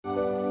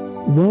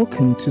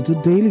Welcome to the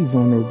Daily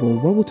Vulnerable,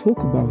 where we'll talk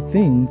about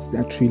things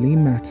that really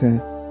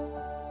matter.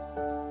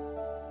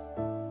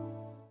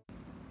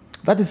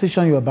 That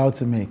decision you're about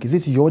to make, is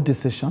it your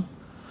decision?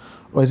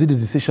 Or is it the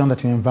decision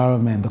that your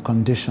environment, the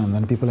conditions,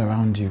 and the people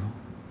around you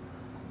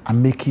are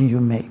making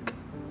you make?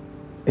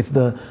 It's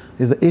the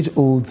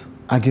age-old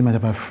argument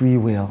about free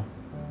will.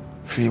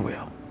 Free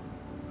will.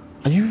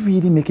 Are you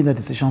really making that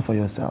decision for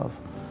yourself?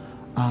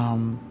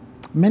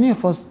 Many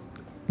of us,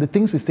 the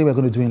things we say we're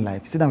going to do in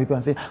life, you sit down with people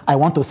and say, I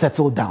want to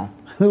settle down.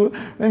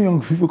 When young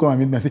people come and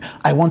meet me and say,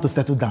 I want to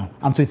settle down.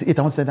 I'm 28,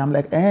 I want to settle down.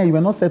 I'm like, you were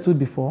not settled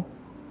before.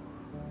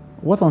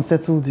 What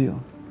unsettled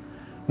you?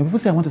 When people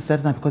say I want to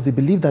settle down, because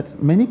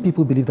many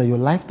people believe that your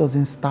life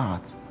doesn't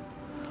start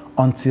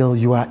until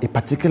you are a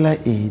particular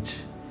age,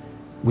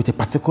 with a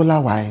particular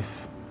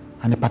wife,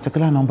 and a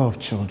particular number of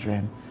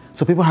children.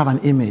 So people have an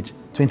image: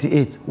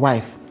 28,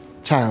 wife,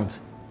 child,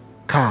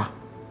 car,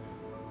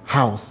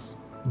 house,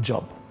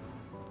 job.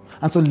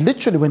 And so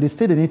literally when they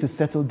say they need to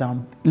settle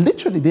down,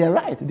 literally they are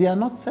right. They are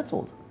not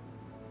settled.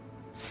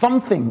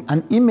 Something,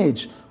 an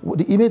image,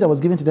 the image that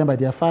was given to them by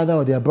their father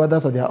or their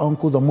brothers or their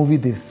uncles or movie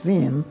they've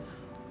seen,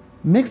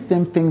 makes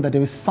them think that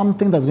there is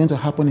something that's going to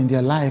happen in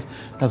their life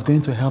that's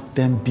going to help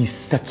them be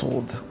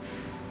settled.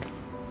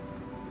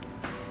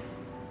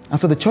 And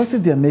so the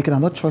choices they're making are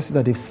not choices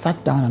that they've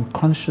sat down and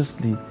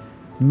consciously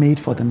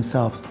made for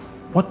themselves.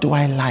 What do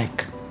I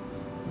like?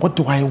 What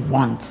do I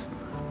want?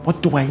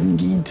 What do I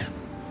need?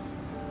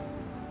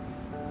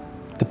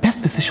 The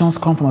best decisions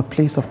come from a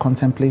place of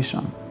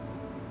contemplation.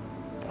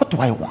 What do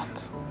I want?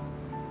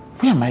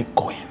 Where am I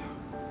going?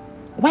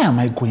 Why am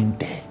I going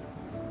there?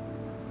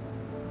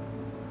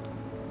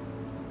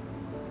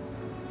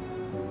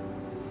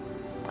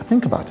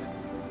 Think about it.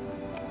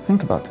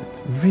 Think about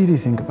it. Really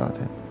think about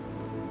it.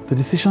 The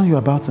decision you're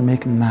about to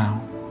make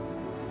now,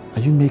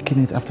 are you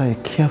making it after a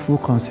careful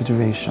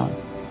consideration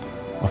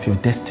of your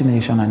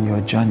destination and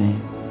your journey?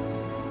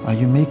 Or are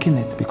you making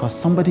it because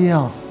somebody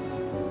else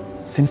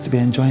seems to be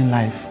enjoying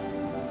life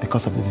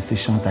because of the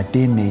decisions that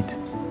they made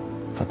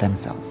for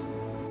themselves?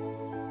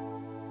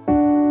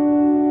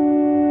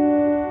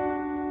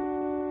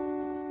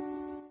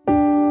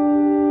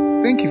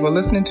 Thank you for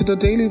listening to the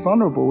Daily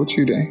Vulnerable with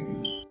Chude.